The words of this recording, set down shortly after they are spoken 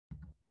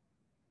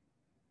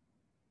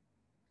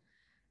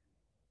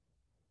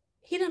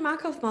hidden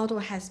Markov model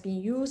has been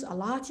used a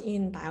lot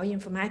in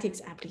bioinformatics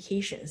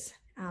applications.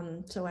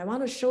 So I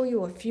want to show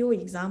you a few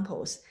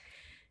examples.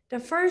 The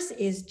first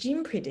is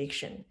gene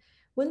prediction.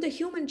 When the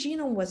human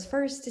genome was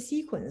first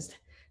sequenced,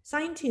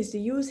 scientists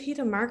used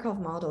hidden Markov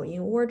model in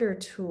order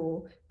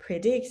to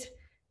predict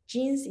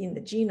genes in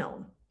the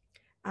genome.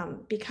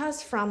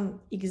 Because from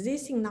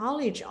existing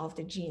knowledge of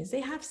the genes,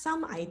 they have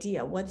some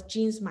idea what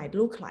genes might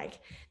look like.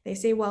 They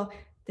say, well,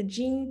 the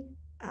gene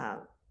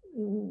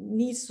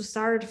needs to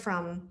start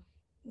from,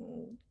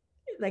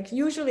 like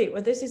usually,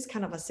 well, this is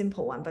kind of a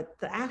simple one, but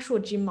the actual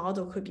gene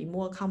model could be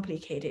more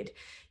complicated.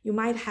 You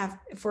might have,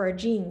 for a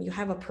gene, you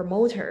have a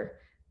promoter,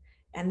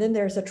 and then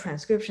there's a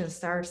transcription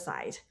start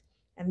site.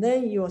 And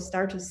then you'll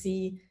start to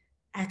see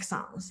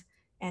exons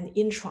and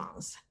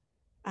introns.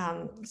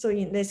 So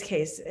in this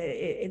case,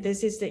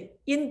 this is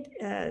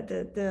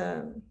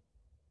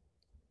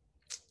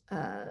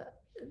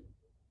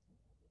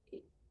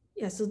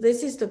so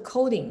this is the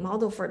coding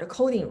model for the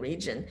coding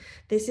region.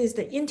 This is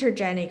the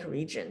intergenic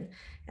region,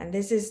 and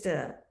this is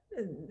the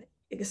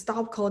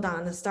stop codon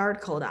and the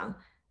start codon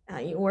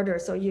in order.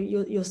 So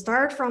you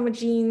start from a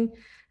gene.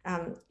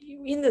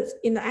 In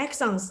the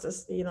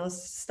exons,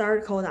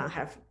 start codon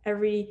have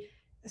every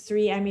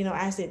 3 amino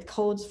acid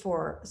codes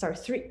for,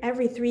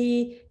 every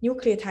 3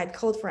 nucleotide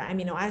code for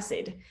amino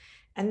acid.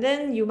 And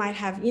then you might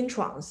have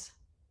introns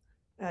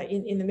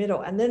in the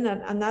middle, and then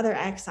another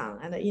exon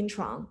and an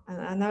intron and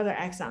another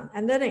exon.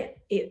 And then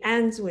it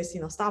ends with,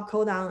 stop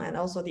codon and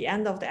also the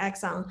end of the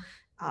exon,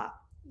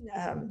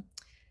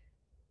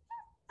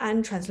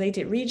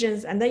 untranslated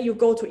regions. And then you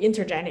go to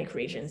intergenic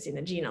regions in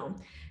the genome.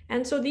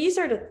 And so these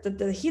are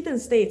the hidden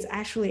states,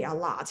 actually a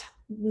lot,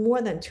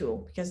 more than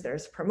 2, because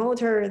there's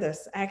promoter,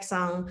 there's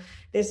exon,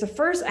 there's the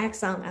first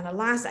exon and the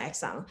last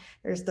exon,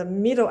 there's the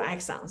middle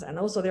exons, and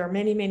also there are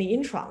many, many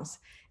introns.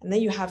 And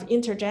then you have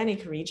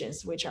intergenic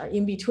regions, which are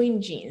in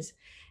between genes.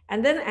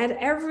 And then at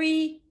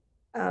every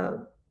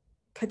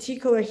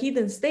particular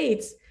hidden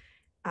states,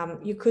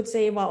 you could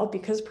say, well,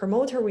 because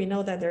promoter, we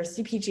know that there's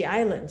CPG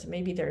island,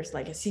 maybe there's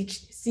like a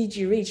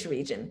CG rich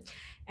region.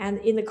 And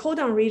in the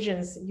codon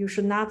regions, you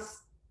should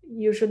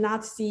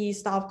not see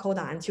stop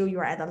codon until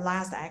you're at the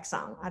last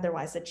exon.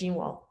 Otherwise, the gene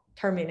will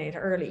terminate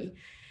early.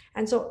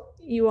 And so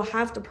you will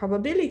have the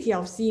probability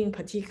of seeing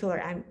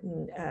particular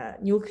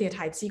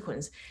nucleotide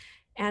sequence.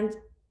 And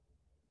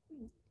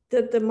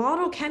the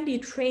model can be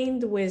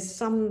trained with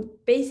some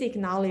basic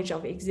knowledge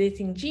of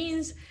existing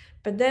genes,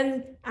 but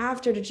then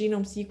after the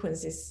genome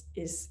sequence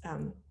is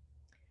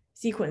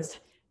sequenced,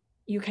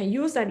 you can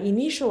use that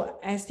initial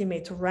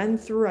estimate to run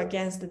through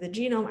against the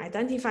genome,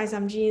 identify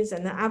some genes,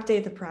 and then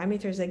update the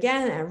parameters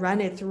again and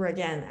run it through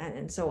again,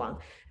 and so on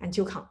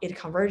until it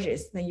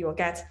converges. Then you will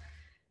get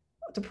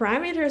the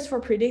parameters for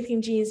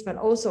predicting genes, but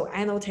also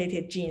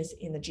annotated genes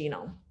in the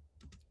genome.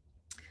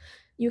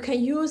 You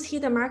can use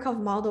hidden Markov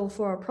model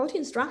for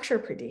protein structure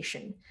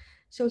prediction.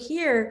 So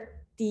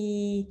here,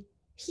 the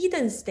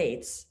hidden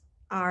states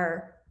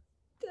are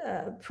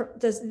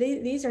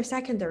these are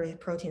secondary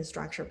protein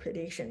structure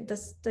prediction.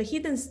 The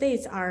hidden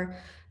states are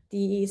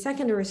the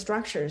secondary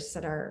structures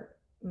that are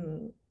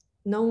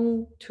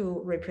known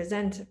to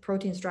represent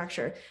protein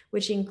structure,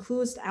 which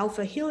includes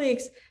alpha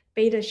helix,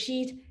 beta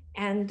sheet,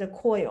 and the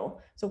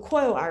coil. So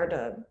coil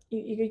are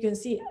you can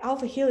see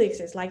alpha helix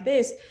is like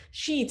this,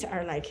 sheets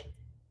are like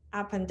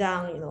up and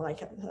down,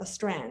 like a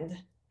strand.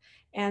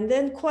 And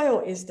then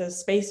coil is the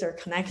spacer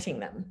connecting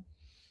them.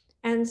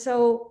 And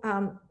so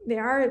they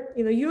are,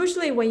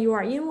 usually when you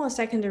are in one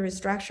secondary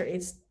structure,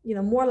 it's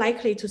more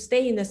likely to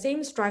stay in the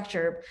same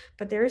structure,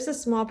 but there is a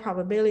small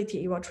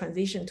probability it will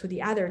transition to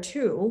the other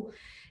 2.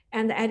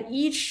 And at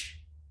each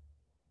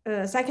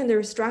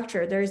secondary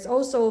structure, there is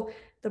also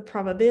the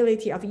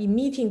probability of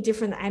emitting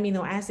different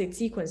amino acid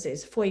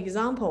sequences. For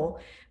example,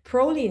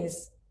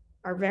 prolines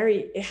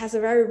it has a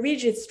very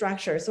rigid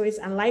structure, so it's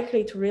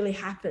unlikely to really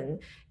happen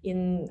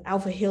in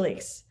alpha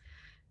helix.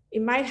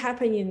 It might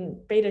happen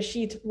in beta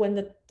sheet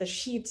when the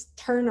sheets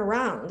turn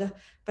around,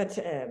 but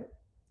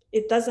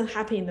it doesn't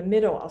happen in the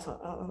middle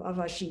of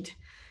a sheet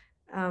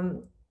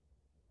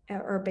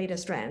or beta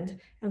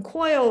strand. And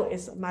coil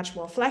is much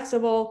more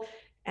flexible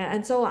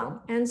and so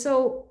on. And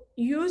so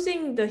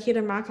using the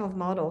hidden Markov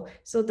model,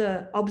 so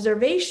the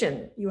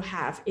observation you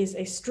have is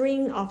a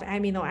string of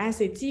amino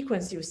acid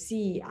sequence you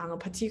see on a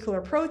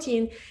particular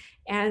protein,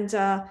 and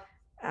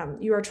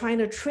you are trying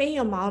to train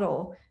a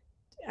model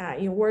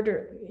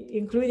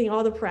including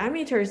all the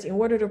parameters in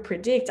order to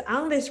predict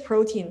on this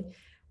protein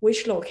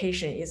which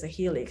location is a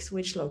helix,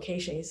 which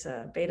location is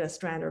a beta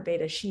strand or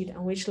beta sheet,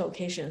 and which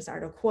locations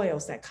are the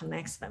coils that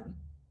connects them.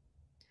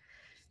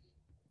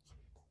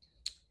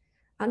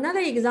 Another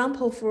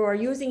example for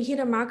using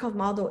hidden Markov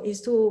model is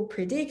to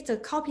predict the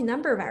copy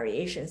number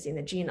variations in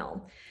the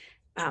genome.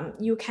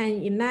 You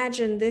can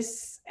imagine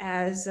this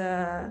as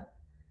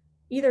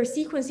either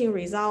sequencing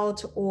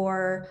result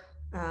or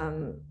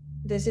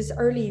this is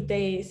early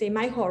day, say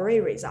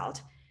microarray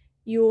result.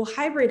 You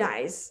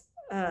hybridize,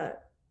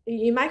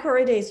 in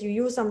microarray days, you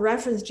use some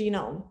reference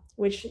genome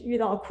which,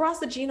 across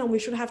the genome,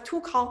 we should have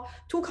two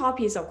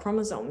copies of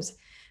chromosomes.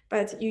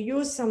 But you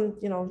use some,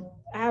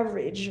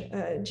 average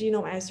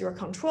genome as your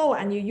control,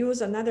 and you use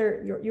another,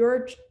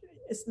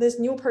 this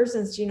new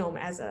person's genome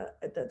as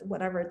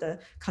whatever the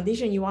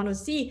condition you want to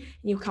see.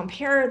 You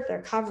compare the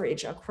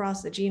coverage across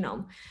the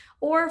genome.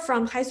 Or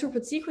from high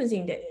throughput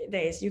sequencing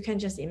days, you can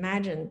just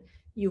imagine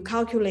you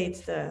calculate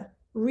the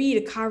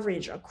read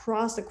coverage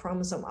across the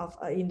chromosome of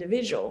an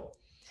individual.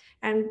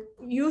 And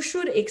you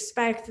should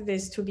expect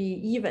this to be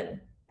even.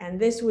 And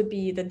this would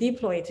be the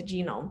diploid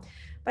genome.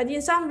 But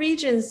in some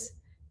regions,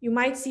 you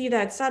might see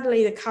that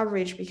suddenly the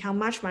coverage become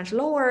much, much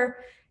lower,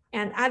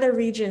 and other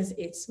regions,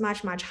 it's much,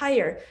 much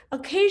higher.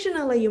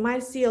 Occasionally, you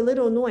might see a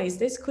little noise.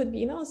 This could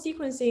be,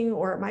 sequencing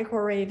or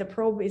microarray, the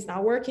probe is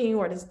not working,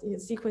 or the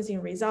sequencing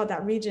result,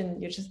 that region,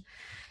 you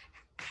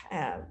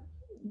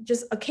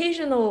just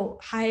occasional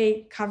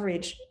high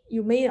coverage,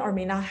 you may or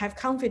may not have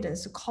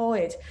confidence to call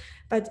it.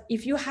 But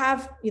if you have,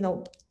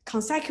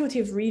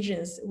 consecutive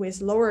regions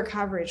with lower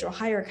coverage or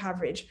higher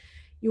coverage,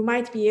 you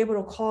might be able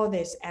to call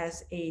this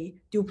as a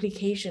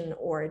duplication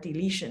or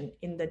deletion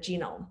in the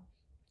genome,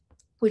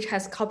 which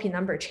has copy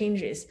number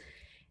changes.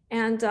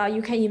 And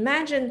you can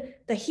imagine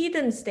the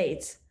hidden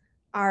states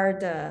are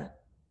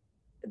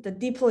the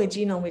diploid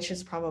genome, which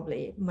is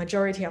probably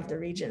majority of the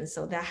regions.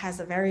 So that has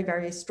a very,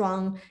 very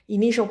strong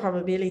initial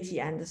probability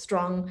and a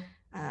strong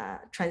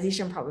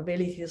transition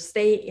probability to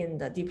stay in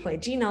the diploid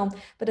genome.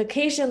 But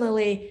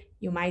occasionally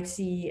you might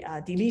see a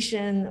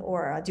deletion or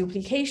a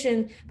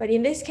duplication. But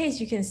in this case,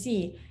 you can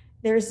see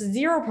there's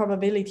zero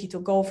probability to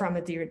go from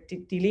a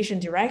deletion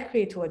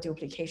directly to a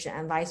duplication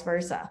and vice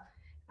versa.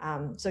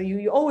 So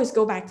you always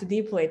go back to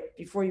diploid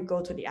before you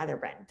go to the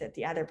other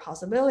the other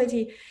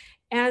possibility.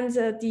 And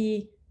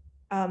the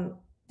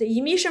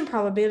emission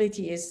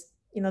probability is,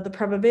 the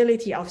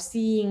probability of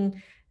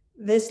seeing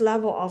this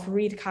level of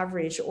read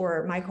coverage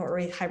or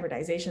microarray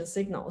hybridization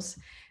signals.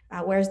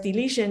 Whereas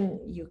deletion,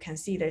 you can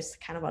see there's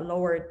kind of a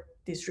lower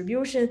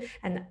distribution,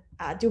 and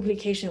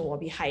duplication will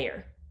be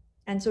higher.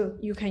 And so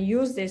you can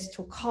use this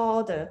to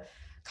call the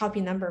copy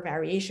number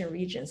variation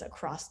regions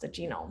across the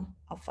genome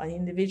of an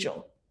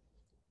individual.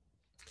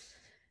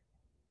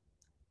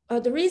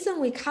 The reason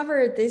we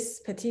cover this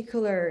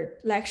particular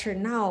lecture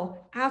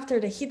now after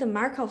the hidden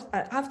Markov,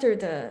 after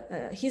the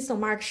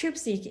HistoMark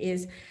ChIP-seq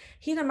is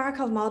hidden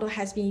Markov model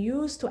has been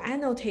used to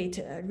annotate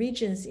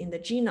regions in the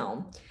genome.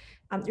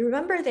 You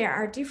remember there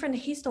are different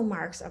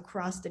histomarks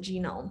across the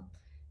genome.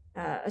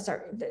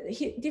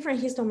 Different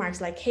histomarks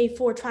like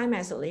K4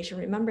 trimethylation.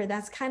 Remember,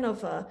 that's kind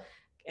of a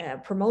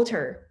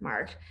promoter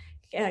mark.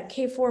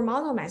 K4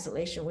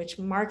 monomethylation, which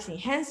marks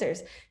enhancers.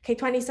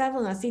 K27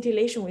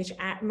 acetylation, which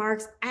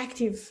marks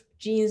active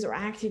genes or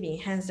active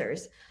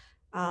enhancers.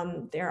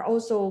 There are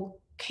also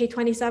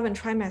K27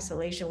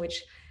 trimethylation,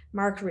 which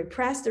mark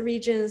repressed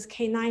regions.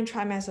 K9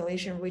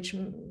 trimethylation, which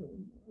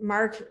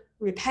mark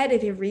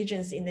repetitive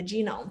regions in the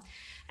genome.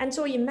 And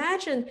so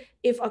imagine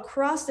if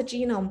across the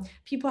genome,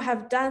 people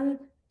have done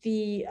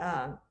the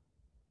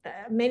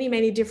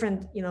many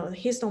different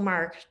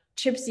histomark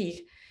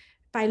ChIP-seq.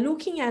 By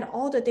looking at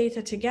all the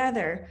data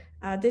together,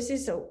 this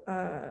is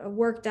a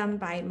work done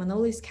by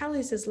Manolis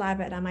Kallis's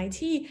lab at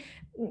MIT.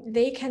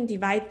 They can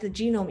divide the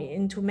genome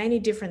into many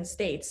different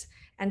states.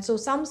 And so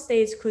some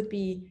states could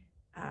be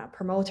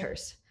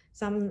promoters.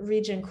 Some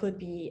region could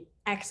be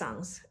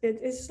exons.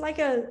 It's like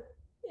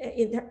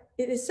it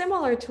is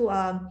similar to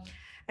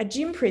a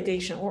gene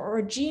prediction or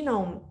a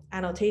genome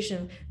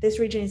annotation. This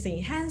region is the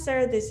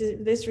enhancer.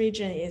 This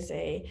region is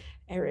a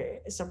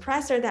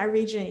suppressor, that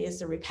region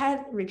is a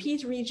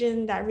repeat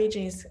region, that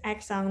region is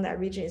exon, that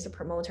region is a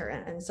promoter,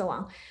 and so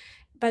on.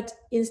 But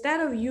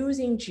instead of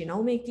using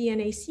genomic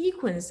DNA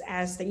sequence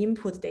as the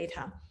input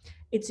data,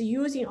 it's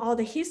using all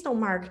the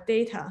histomark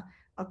data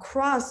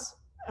across.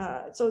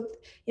 So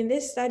in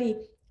this study,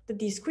 the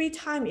discrete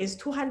time is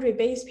 200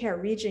 base pair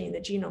region in the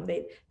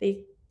genome.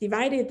 They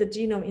divided the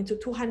genome into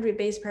 200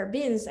 base pair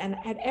bins, and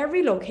at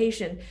every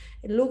location,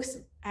 it looks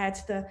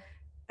at the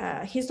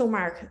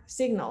histomark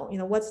signal.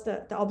 What's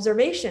the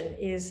observation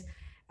is,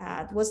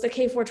 what's the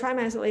K4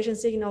 trimethylation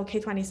signal,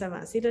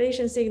 K27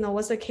 acetylation signal,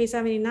 what's the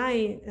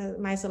K79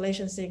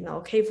 methylation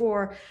signal,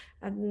 K4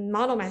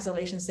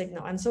 monomethylation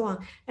signal, and so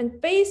on. And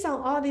based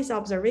on all these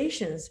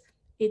observations,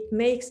 it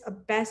makes a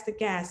best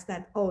guess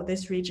that, oh,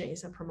 this region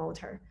is a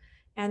promoter.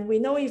 And we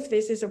know if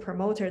this is a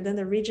promoter, then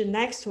the region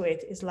next to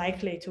it is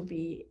likely to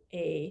be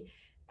a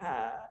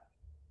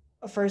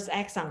first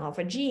exon of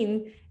a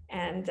gene.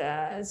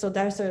 And so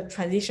there's a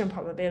transition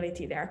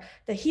probability there.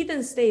 The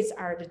hidden states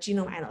are the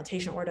genome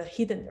annotation, or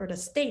the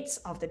states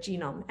of the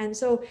genome. And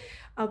so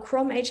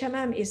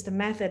Chrome-HMM is the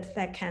method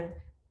that can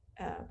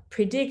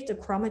predict the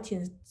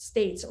chromatin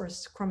states or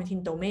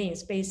chromatin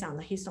domains based on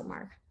the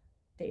histomark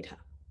data.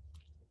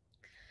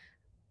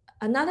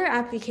 Another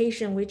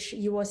application which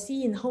you will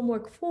see in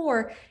homework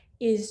 4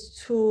 is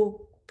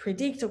to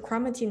predict the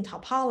chromatin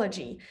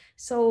topology.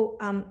 So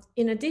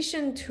in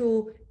addition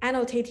to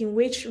annotating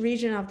which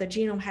region of the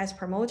genome has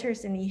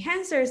promoters and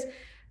enhancers,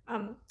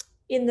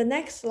 in the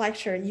next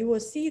lecture, you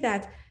will see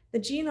that the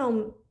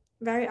genome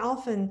very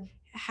often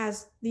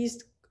has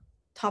these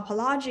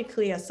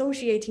topologically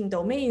associating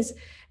domains.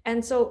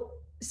 And so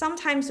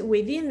sometimes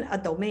within a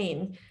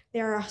domain,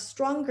 there are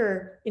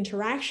stronger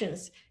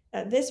interactions.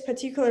 This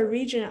particular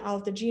region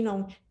of the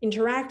genome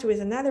interact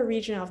with another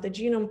region of the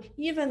genome,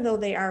 even though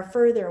they are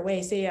further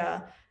away, say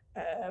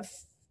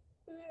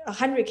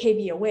 100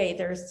 kb away,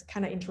 there's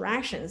kind of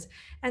interactions.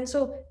 And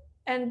so,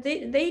 and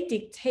they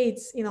dictate,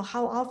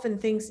 how often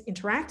things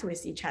interact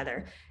with each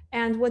other.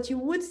 And what you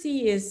would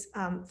see is,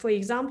 for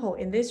example,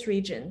 in this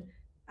region,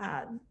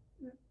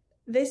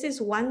 this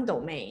is one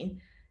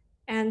domain.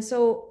 And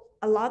so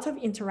a lot of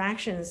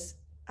interactions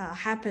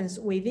happens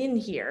within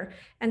here.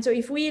 And so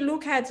if we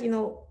look at,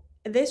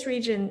 this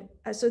region,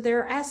 so there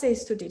are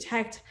assays to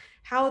detect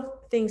how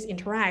things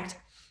interact.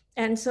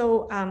 And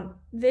so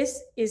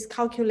this is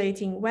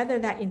calculating whether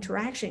that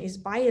interaction is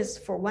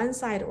biased for one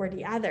side or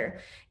the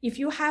other. If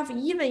you have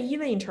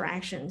even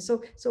interaction,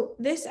 so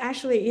this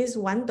actually is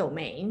one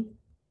domain.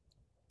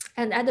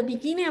 And at the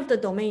beginning of the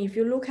domain, if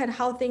you look at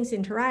how things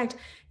interact,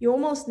 you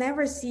almost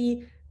never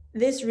see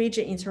this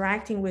region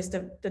interacting with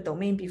the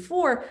domain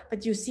before,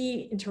 but you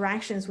see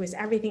interactions with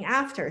everything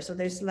after. So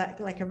there's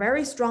like a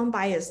very strong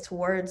bias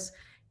towards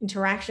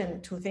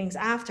interaction to things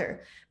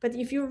after. But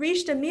if you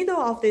reach the middle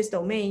of this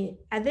domain,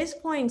 at this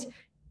point,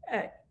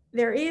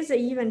 there is an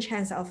even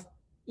chance of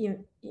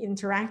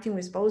interacting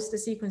with both the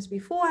sequence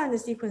before and the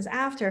sequence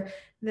after,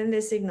 then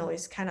the signal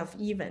is kind of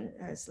even.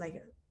 It's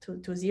like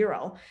to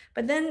zero.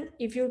 But then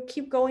if you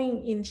keep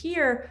going in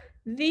here,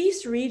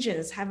 these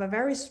regions have a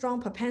very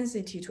strong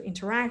propensity to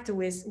interact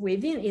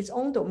within its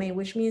own domain,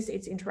 which means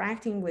it's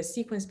interacting with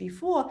sequence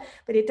before,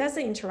 but it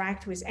doesn't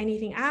interact with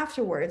anything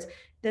afterwards.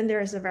 Then there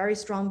is a very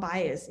strong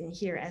bias in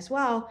here as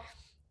well.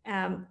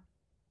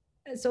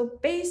 So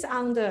based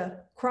on the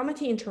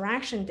chromatin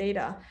interaction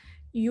data,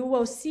 you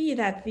will see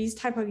that these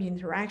type of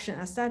interaction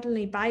are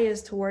suddenly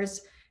biased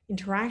towards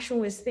interaction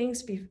with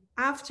things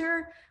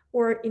after,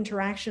 or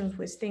interactions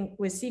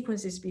with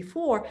sequences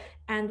before.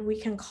 And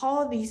we can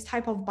call these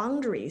type of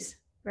boundaries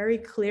very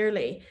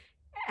clearly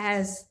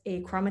as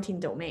a chromatin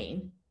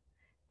domain.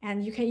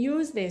 And you can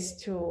use this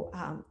to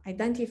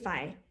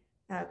identify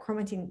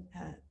chromatin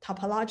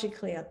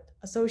topologically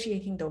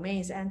associating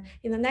domains. And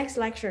in the next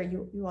lecture,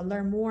 you will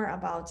learn more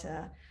about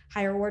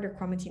higher order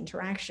chromatin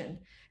interaction.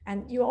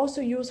 And you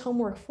also use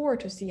homework 4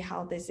 to see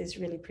how this is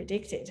really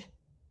predicted.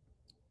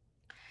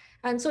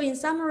 And so in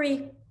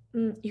summary,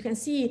 you can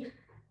see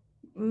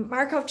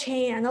Markov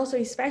chain and also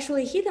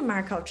especially hidden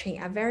Markov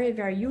chain are very,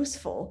 very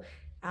useful.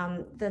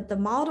 The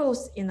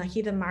models in a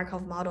hidden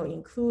Markov model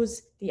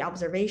includes the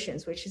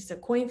observations, which is the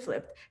coin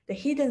flip, the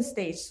hidden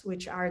states,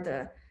 which are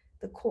the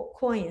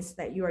coins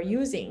that you are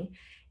using.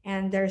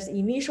 And there's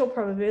initial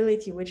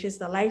probability, which is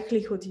the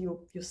likelihood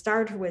you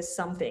start with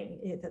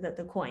something,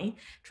 the coin.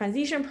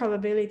 Transition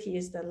probability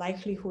is the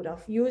likelihood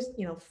of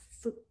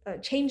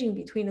changing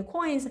between the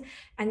coins,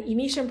 and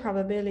emission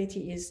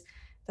probability is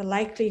the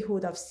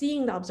likelihood of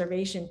seeing the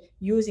observation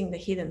using the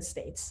hidden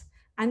states,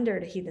 under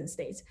the hidden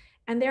states.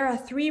 And there are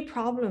 3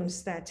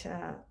 problems that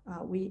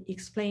we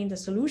explain the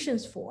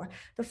solutions for.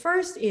 The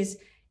first is,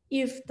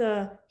 if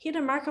the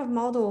hidden Markov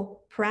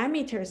model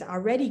parameters are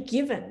already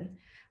given,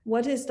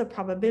 what is the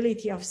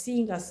probability of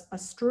seeing a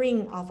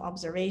string of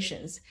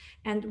observations?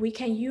 And we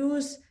can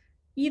use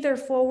either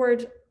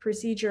forward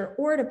procedure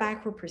or the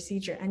backward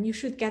procedure, and you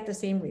should get the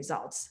same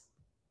results.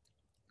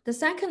 The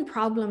second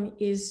problem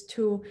is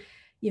to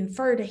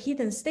infer the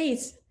hidden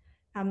states,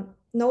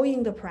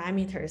 knowing the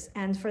parameters.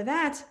 And for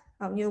that,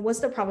 what's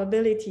the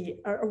probability,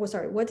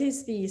 what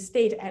is the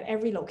state at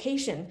every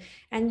location?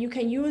 And you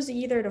can use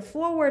either the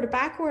forward,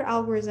 backward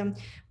algorithm,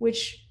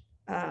 which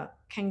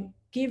can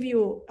give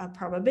you a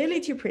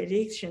probability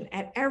prediction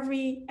at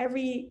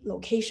every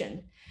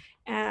location.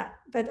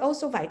 But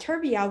also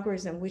Viterbi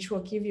algorithm, which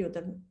will give you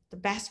the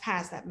best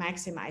path that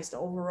maximize the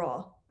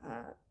overall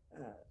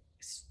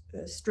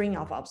string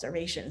of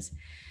observations.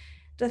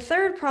 The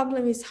third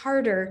problem is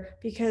harder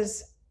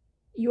because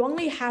you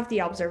only have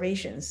the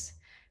observations,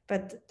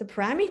 but the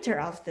parameter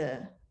of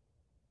the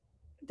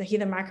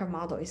hidden Markov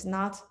model is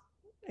not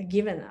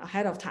given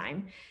ahead of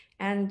time.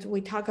 And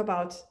we talk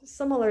about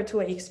similar to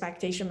an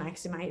expectation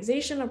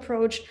maximization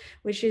approach,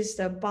 which is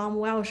the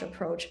Baum-Welch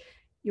approach.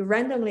 You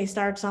randomly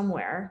start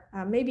somewhere,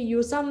 maybe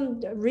use some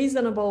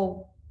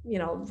reasonable,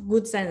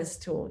 good sense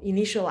to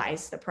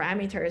initialize the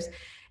parameters.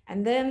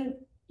 And then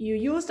you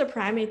use the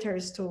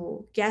parameters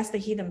to guess the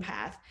hidden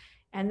path.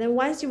 And then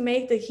once you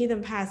make the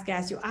hidden path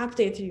guess, you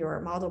update your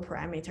model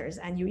parameters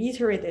and you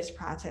iterate this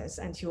process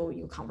until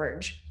you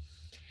converge.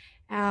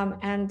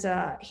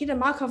 Hidden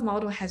Markov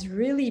model has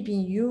really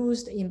been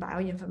used in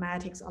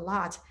bioinformatics a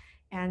lot.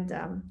 And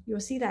you'll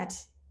see that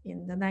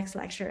in the next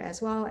lecture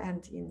as well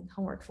and in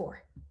homework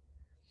 4.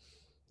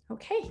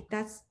 Okay,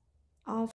 that's all.